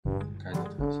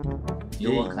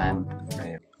有我可爱吗？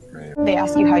没有。 They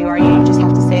ask you how you are, you just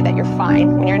have to say that you're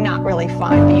fine when you're not really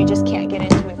fine, but you just can't get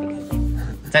into it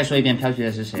because. 再说一遍，飘雪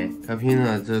的是谁？飘萍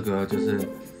的这个就是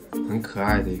很可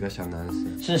爱的一个小男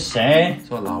生，是谁？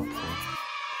做老婆。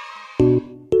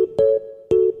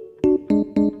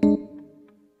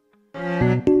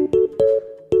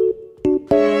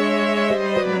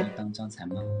当张才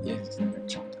吗？也是真的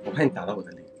找的。我怕你打到我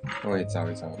的脸，我也照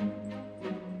一照。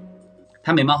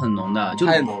他眉毛很浓的，就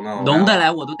太浓了，浓的来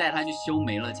我都带他去修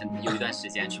眉了，前有一段时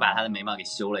间去把他的眉毛给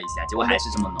修了一下，结果还是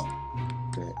这么浓。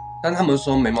对，但他们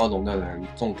说眉毛浓的人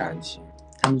重感情，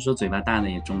他们说嘴巴大的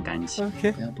也重感情。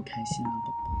 OK， 不要不开心啊，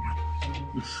宝宝。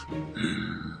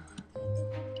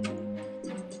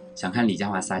想看李佳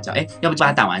华撒娇，哎，要不就把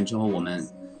它打完之后，我们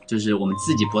自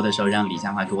己播的时候，让李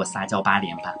佳华给我撒娇8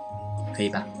连吧，可以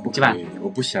吧？不对吧？我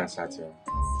不想撒娇，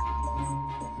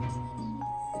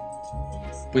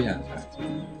不想撒娇。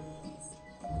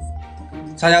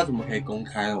撒娇怎么可以公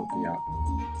开了？我不要。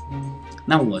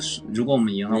那如果我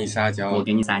们赢了，你撒娇，我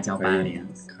给你撒娇8连，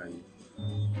可以。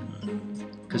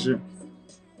可是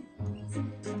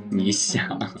你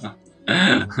想，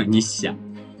你想，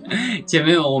姐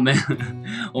妹们，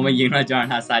我们赢了就让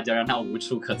他撒娇，让他无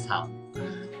处可藏。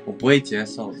我不会接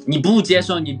受。你不接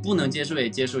受，你不能接受也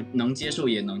接受，能接受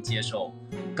也能接受。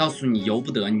告诉你，由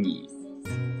不得你。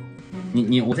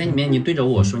我在里面，你对着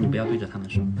我说，你不要对着他们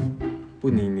说。不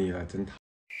理你了，真讨。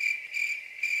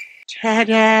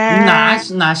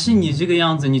哪是你这个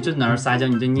样子？你这哪儿撒娇？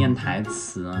你这念台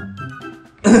词啊？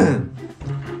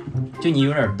就你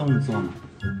有点动作嘛。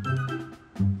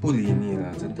不理你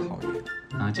了，真讨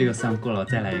厌。啊，这个算过了，我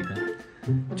再来一个。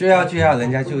就要，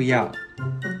人家就要。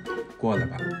过了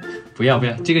吧？不要，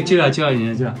这个就要，人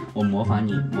家就要。我模仿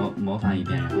你，模仿一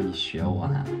遍，然后你学我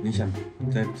哈。你想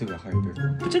在这个还有对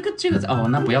方？这个哦，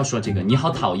那不要说这个，你好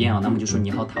讨厌哦，那么就说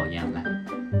你好讨厌，来。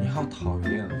你好讨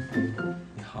厌，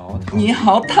你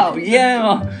好讨厌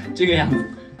哦，这个样子。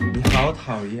你好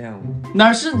讨厌哦。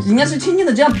哪是人家是轻轻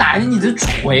的这样打你，这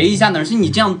捶一下，哪是你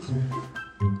这样？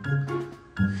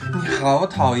你好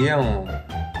讨厌哦。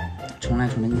重来，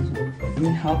你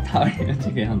好讨厌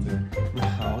这个样子。你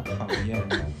好讨厌哦。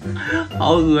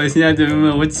好恶心啊，姐妹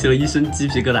们，我起了一身鸡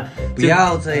皮疙瘩。不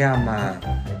要这样嘛，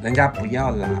人家不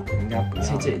要啦，人家不要。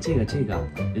这个，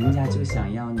人家就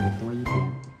想要你多一点，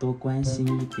多关心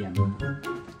一点嘛。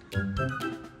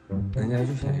人家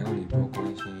就想要你多关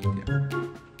心一点。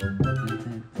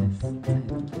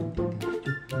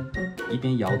一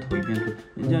边摇头一边说，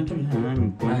人家就想让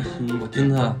你关心。我真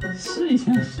的试一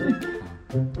下。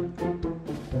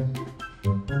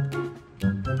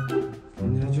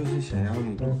人家就是想要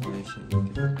你多关心一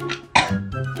点。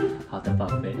好的，宝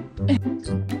贝。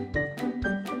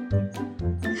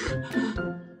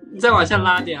你再往下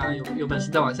拉点啊，有本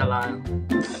事再往下拉呀。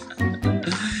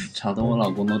吵得我老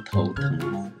公都头疼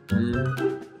了。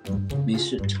没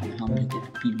事，吵他们就给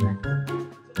他闭麦。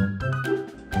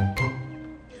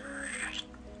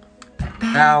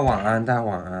大家晚安，大家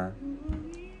晚安。